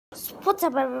What's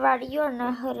up, everybody? You are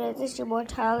not hooded. This is your boy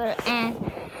Tyler,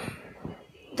 and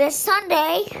this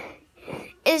Sunday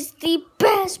is the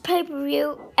best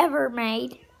pay-per-view ever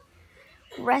made,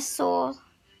 WrestleMania.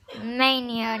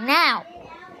 Now,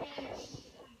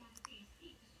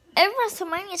 if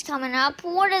WrestleMania is coming up,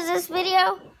 what is this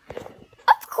video?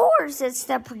 Of course, it's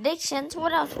the predictions.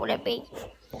 What else would it be?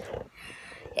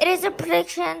 It is the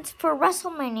predictions for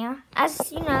WrestleMania.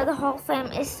 As you know, the Hall of Fame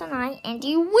is tonight, and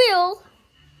you will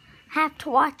have to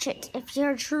watch it if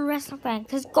you're a true wrestling fan,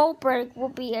 because Goldberg will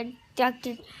be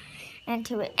inducted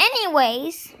into it.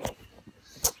 Anyways,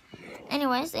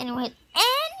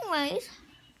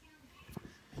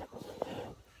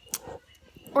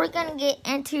 we're gonna get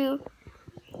into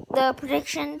the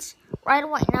predictions right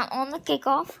away. Now, on the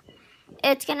kickoff,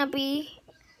 it's gonna be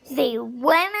the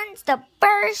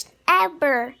first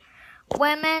ever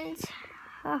women's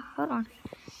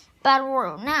battle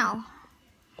royal. Now,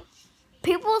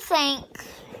 people think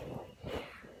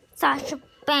Sasha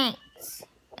Banks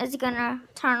is gonna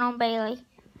turn on Bayley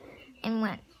and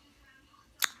win.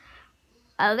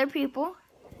 Other people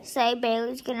say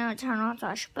Bayley's gonna turn on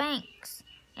Sasha Banks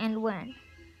and win.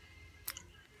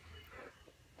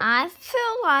 I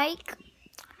feel like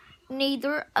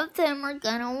neither of them are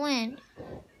gonna win.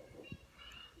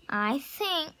 I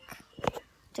think,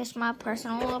 just my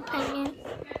personal opinion,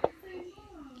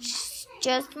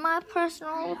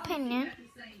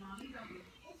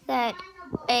 that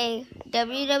a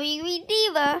WWE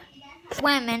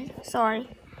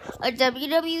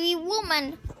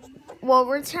woman will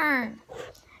return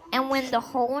and win the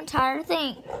whole entire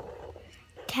thing.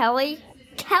 Kelly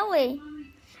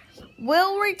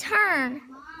will return.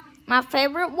 My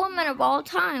favorite woman of all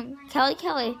time,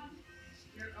 Kelly.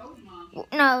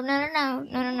 No.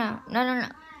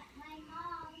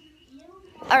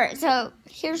 Alright, so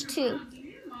here's two.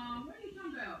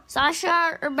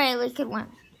 Sasha or Bayley could win.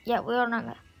 Yeah, we all know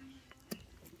that.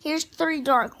 Here's three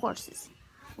dark horses.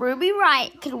 Ruby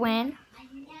Riott could win,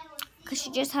 because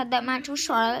she just had that match with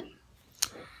Charlotte.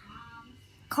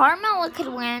 Carmella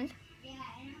could win,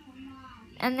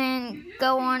 and then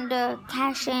go on to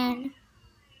cash in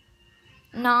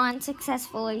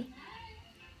non-successfully.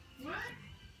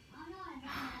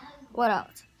 What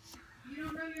else?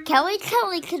 Kelly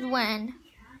could win,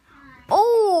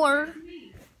 or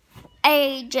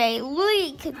AJ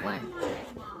Lee could win.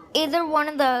 Either one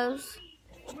of those,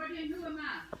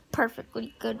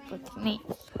 perfectly good with me.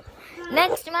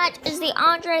 Next match is the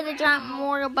Andre the Giant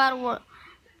Memorial Battle Royal.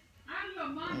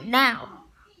 Now,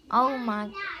 oh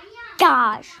my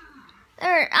gosh,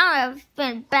 I've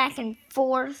been back and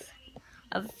forth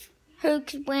of who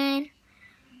could win.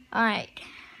 Alright,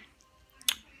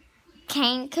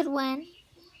 Kane could win.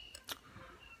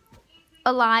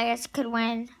 Elias could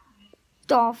win.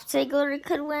 Dolph Ziggler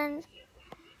could win.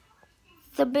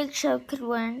 The Big Show could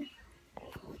win.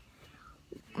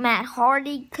 Matt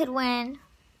Hardy could win.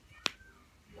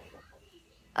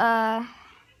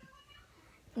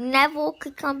 Neville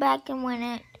could come back and win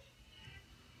it.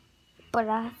 But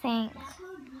I think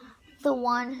the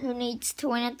one who needs to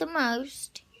win it the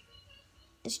most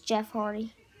is Jeff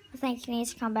Hardy. I think he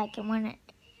needs to come back and win it.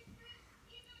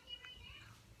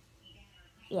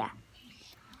 Yeah.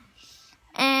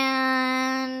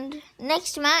 And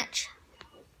next match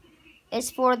is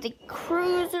for the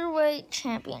Cruiserweight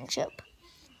Championship.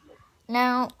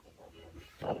 Now,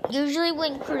 usually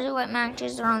when Cruiserweight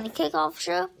matches are on the kickoff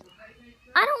show,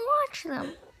 I don't watch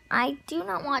them. I do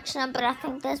not watch them, but I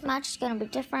think this match is going to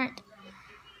be different.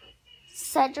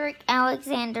 Cedric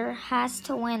Alexander has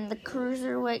to win the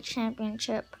Cruiserweight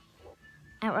Championship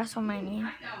at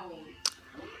WrestleMania.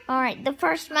 Alright, the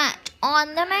first match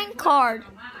on the main card,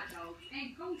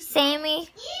 Sami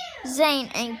Zayn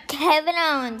and Kevin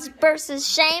Owens versus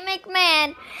Shane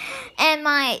McMahon and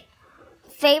my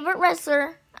favorite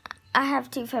wrestler. I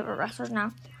have two favorite wrestlers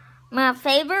now. My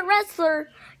favorite wrestler,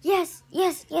 yes,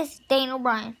 Daniel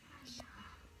Bryan.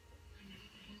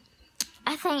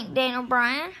 I think Daniel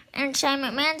Bryan and Shane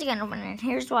McMahon's going to win it.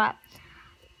 Here's why.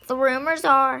 The rumors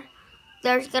are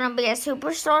there's going to be a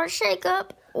superstar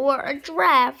shakeup or a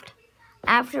draft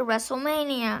after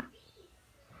WrestleMania.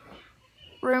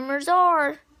 Rumors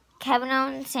are Kevin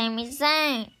Owens and Sami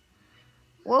Zayn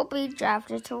will be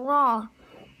drafted to Raw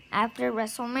after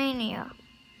WrestleMania.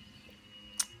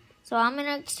 So I'm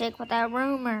going to stick with that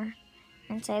rumor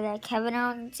and say that Kevin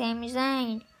Owens and Sami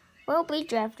Zayn will be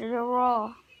drafted to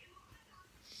Raw.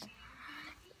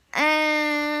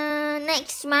 And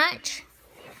next match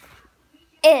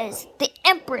is the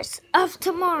Empress of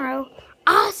Tomorrow,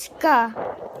 Asuka,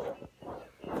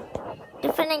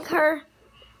 defending her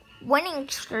winning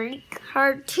streak,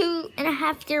 her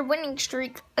 2.5-year winning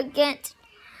streak against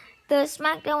the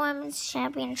SmackDown Women's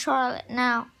Champion Charlotte.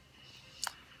 Now,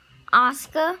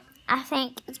 Asuka, I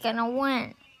think, is going to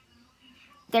win.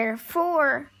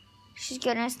 Therefore, she's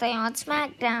going to stay on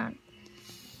SmackDown.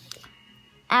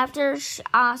 After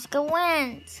Asuka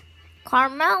wins,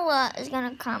 Carmella is going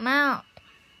to come out,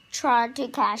 try to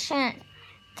cash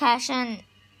in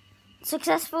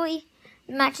successfully.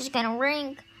 The match is going to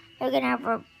ring. They're going to have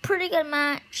a pretty good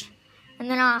match, and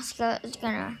then Asuka is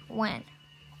going to win.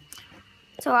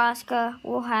 So Asuka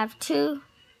will have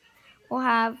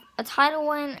a title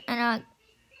win and a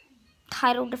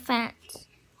title defense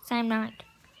same night,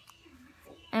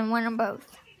 and win them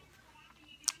both.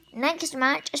 Next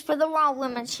match is for the Raw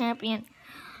Women's Champion,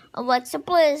 Alexa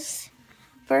Bliss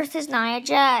versus Nia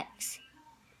Jax.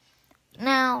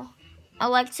 Now,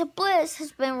 Alexa Bliss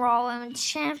has been Raw Women's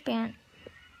Champion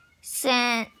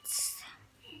since,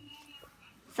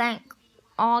 I think,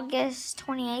 August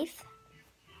 28th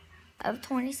of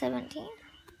 2017.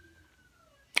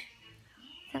 I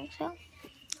think so.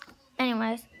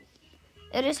 Anyways,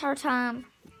 it is her time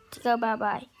to go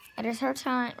bye-bye. It is her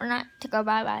time, or not to go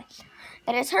bye-bye.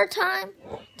 It is her time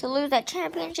to lose that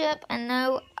championship, and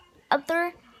no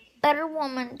other better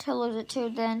woman to lose it to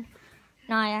than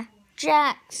Nia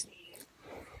Jax.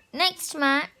 Next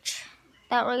match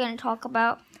that we're going to talk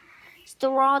about is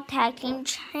the Raw Tag Team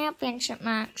Championship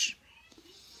match.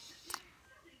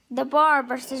 The Bar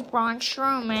versus Braun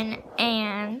Strowman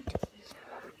and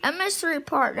a mystery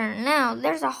partner. Now,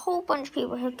 there's a whole bunch of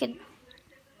people who could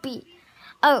beat.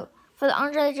 Oh, for the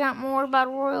Andre the Giant Memorial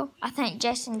Battle Royal, I think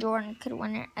Jason Jordan could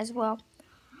win it as well.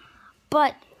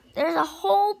 But there's a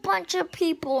whole bunch of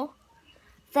people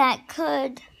that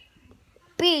could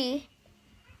be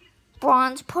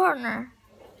Braun's partner.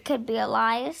 Could be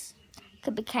Elias,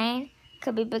 could be Kane,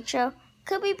 could be Big Show,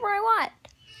 could be Bray Wyatt.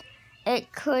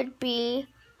 It could be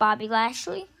Bobby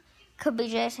Lashley, could be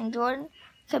Jason Jordan,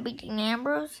 could be Dean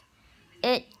Ambrose.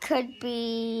 It could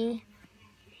be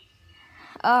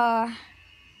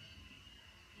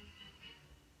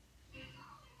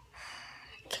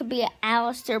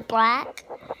Aleister Black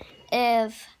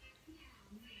if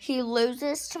he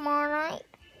loses tomorrow night.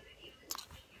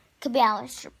 Could be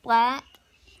Aleister Black.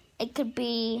 It could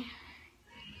be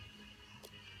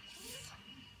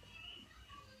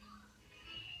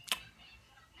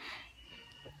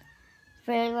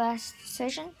Very Last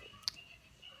Decision.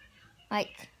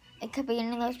 Like, it could be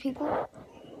any of those people.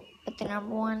 But the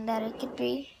number one that it could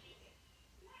be,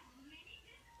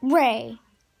 Rey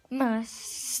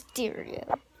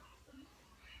Mysterio.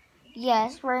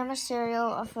 Yes, Rey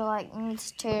Mysterio, I feel like,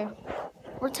 needs to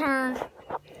return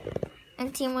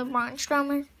and team with Braun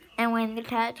Strowman and win the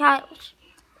tag titles.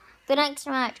 The next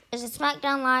match is the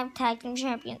SmackDown Live Tag Team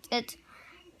Champions. It's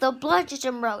the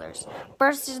Bludgeon Brothers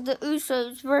versus the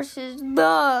Usos versus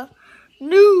the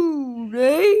New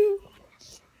Day.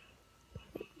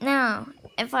 Now,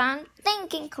 if I'm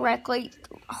thinking correctly,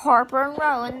 Harper and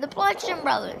Rowan, the Bludgeon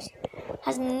Brothers,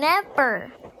 has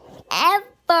never,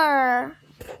 ever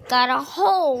got a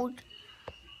hold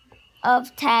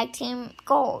of Tag Team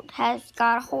Gold. Has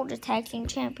got a hold of Tag Team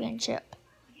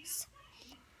Championships.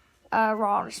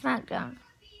 Raw or SmackDown.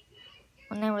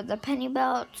 When they were the penny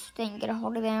belts, didn't get a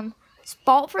hold of them. It's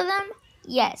fault for them?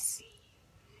 Yes.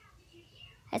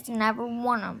 Has never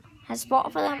won them. Has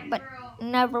fought for them, but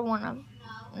never won them.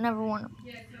 Never won them.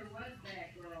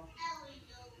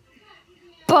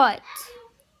 But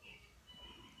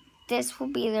this will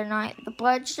be their night. The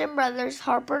Bludgeon Brothers,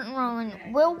 Harper and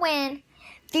Rowan, will win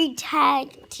the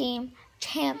Tag Team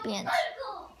Champions.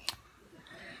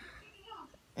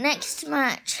 Next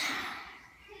match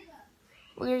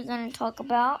we're going to talk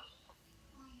about.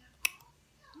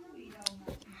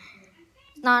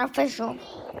 It's not official,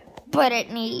 but it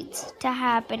needs to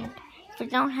happen. If it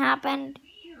don't happen,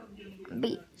 I'll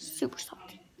be super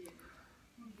salty.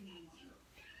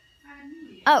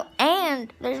 Oh,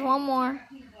 and there's one more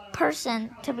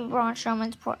person to be Braun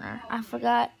Strowman's partner. I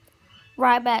forgot.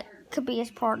 Ryback could be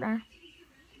his partner.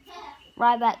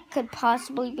 Ryback could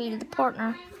possibly be the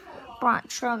partner. Braun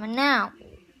Strowman. Now,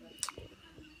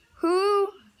 who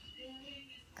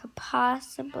could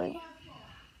possibly...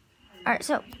 Alright,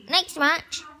 so, next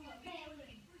match.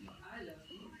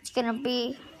 It's going to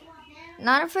be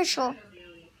not official,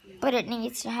 but it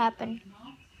needs to happen.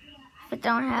 If it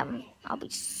don't happen, I'll be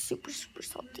super, super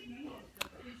salty.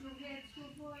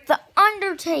 The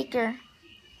Undertaker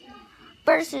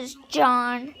versus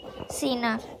John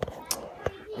Cena.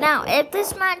 Now, if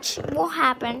this match will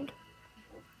happen,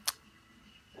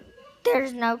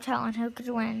 there's no telling who could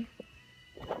win.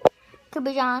 Could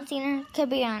be John Cena, could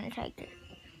be Undertaker.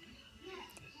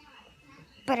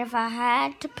 But if I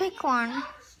had to pick one,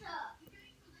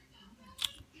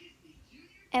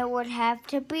 it would have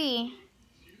to be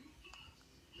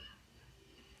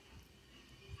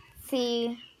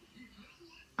the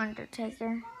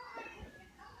Undertaker.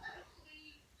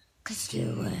 'Cause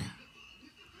you will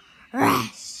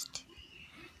rest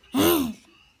in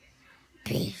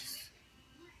peace.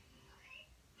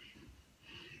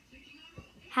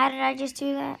 How did I just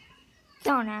do that?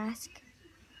 Don't ask.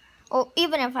 Well,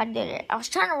 even if I did it, I was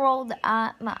trying to roll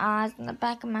my eyes in the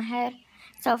back of my head.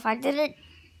 So if I did it,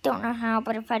 don't know how,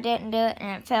 but if I didn't do it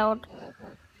and it failed,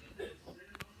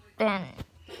 then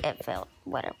it failed.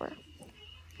 Whatever.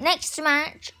 Next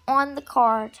match on the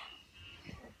card.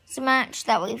 It's a match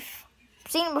that we've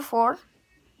seen before.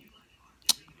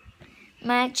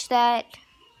 Match that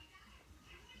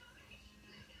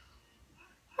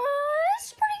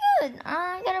it's pretty good.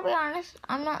 I gotta be honest.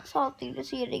 I'm not salty to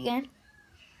see it again.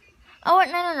 Oh,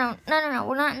 wait, no.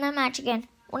 We're not in that match again.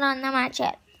 We're not in that match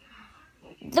yet.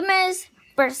 The Miz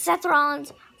versus Seth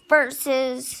Rollins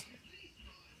versus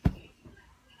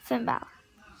Finn Balor.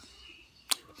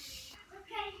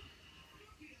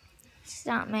 It's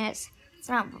not Miz. It's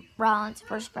not Rollins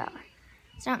versus Balor.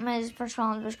 It's not Miz versus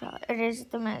Rollins versus Balor. It is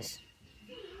The Miz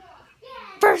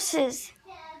versus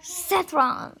Seth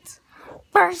Rollins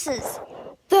versus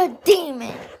the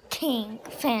Demon King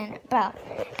Finn Balor.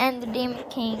 And the Demon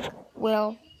King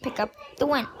will pick up the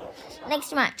win.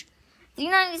 Next match. The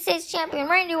United States Champion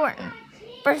Randy Orton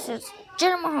versus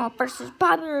Jinder Mahal versus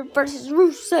Bobby Roode versus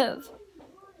Rusev.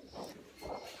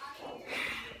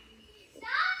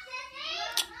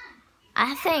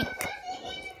 I think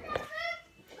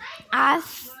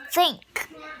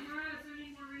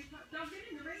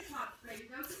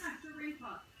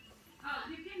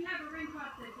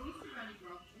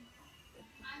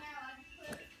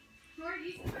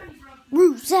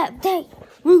Rusev Day,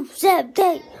 Rusev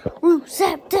Day,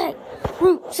 Rusev Day,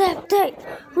 Rusev Day,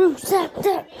 Rusev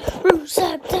Day,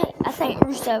 Rusev Day. I think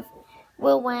Rusev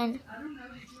will win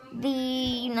the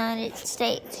United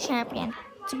States Champion.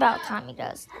 It's about time he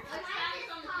does.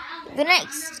 The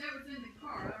next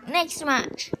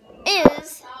match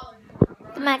is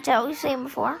the match that we've seen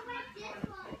before.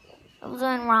 It was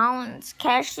when Rollins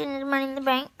cashed in his Money in the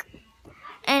Bank.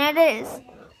 And it is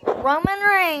Roman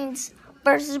Reigns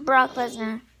versus Brock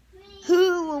Lesnar.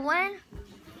 Who will win?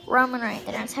 Roman Reigns.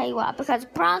 And I'll tell you why. Because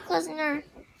Brock Lesnar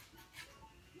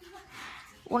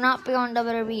will not be on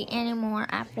WWE anymore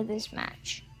after this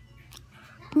match.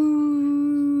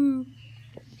 Boo.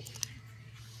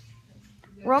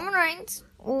 Roman Reigns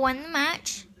will win the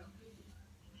match.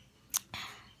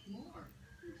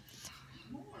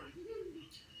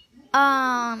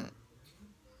 Paul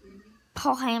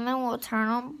Heyman will turn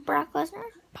on Brock Lesnar,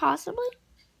 possibly.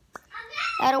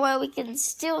 That way we can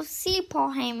still see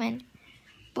Paul Heyman,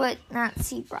 but not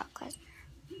see Brock Lesnar.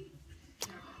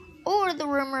 Or the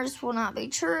rumors will not be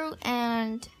true,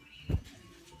 and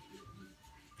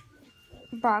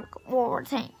Brock will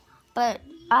retain. But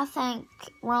I think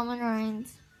Roman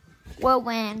Reigns will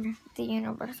win the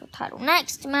Universal title.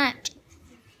 Next match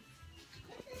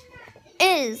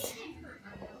is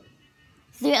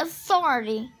the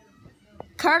Authority.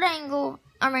 Kurt Angle,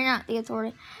 not the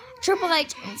Authority. Triple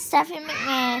H and Stephanie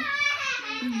McMahon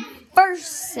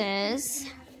versus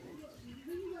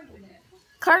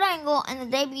Kurt Angle and the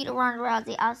debut of Ronda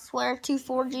Rousey. I swear to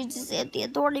for Jesus, if the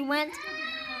Authority wins,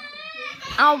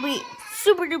 I'll be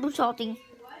super duper salty.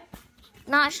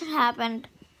 Not should happen.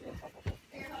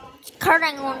 Kurt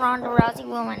Angle and Ronda Rousey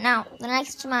will win. Now, the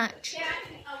next match.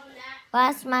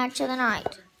 Last match of the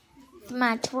night. The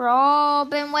match we're all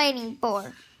been waiting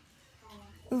for.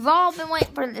 We've all been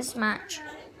waiting for this match.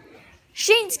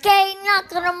 Shinsuke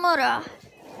Nakamura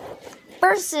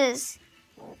versus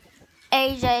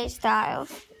AJ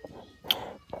Styles.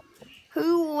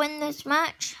 Who will win this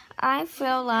match? I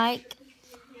feel like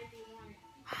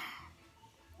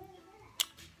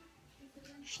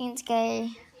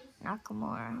Shinsuke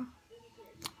Nakamura.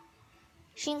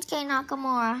 Shinsuke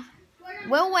Nakamura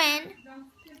will win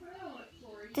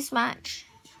this match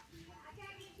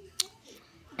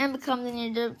and become the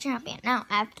new champion. Now,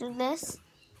 after this,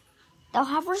 they'll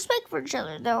have respect for each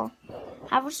other.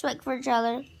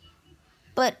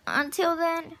 But until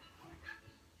then,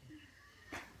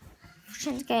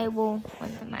 Shinsuke will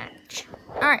win the match.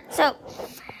 Alright, so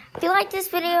if you like this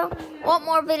video, want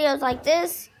more videos like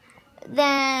this,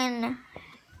 then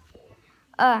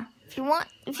if you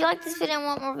like this video and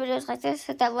want more videos like this,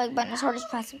 hit that like button as hard as you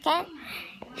possibly can.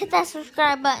 Hit that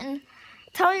subscribe button.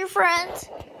 Tell your friends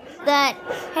that,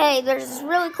 hey, there's this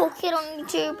really cool kid on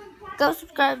YouTube. Go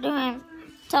subscribe to him.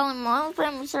 Tell him my whole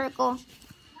family circle.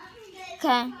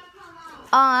 Okay.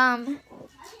 Comment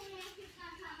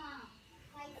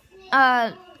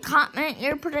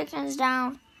your predictions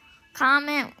down.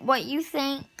 Comment what you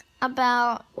think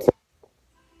about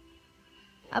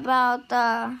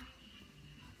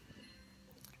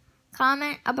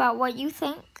comment about what you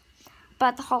think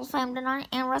about the Hall of Fame tonight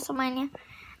and WrestleMania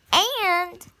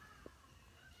and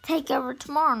TakeOver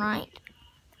tomorrow night.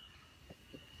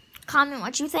 Comment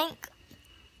what you think.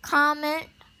 Comment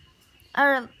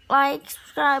or like,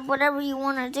 subscribe, whatever you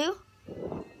want to do.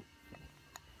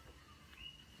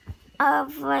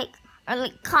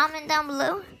 Comment down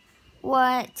below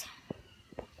what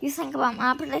you think about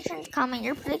my predictions. Comment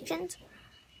your predictions.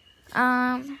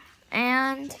 And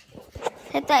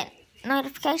hit that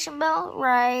notification bell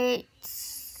right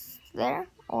there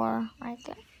or right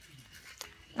there.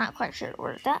 Not quite sure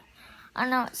where it's at. I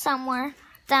know it's somewhere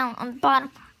down on the bottom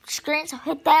of the screen, so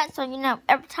hit that so you know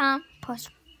every time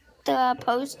I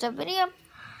post a video.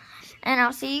 And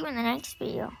I'll see you in the next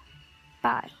video.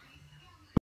 Bye.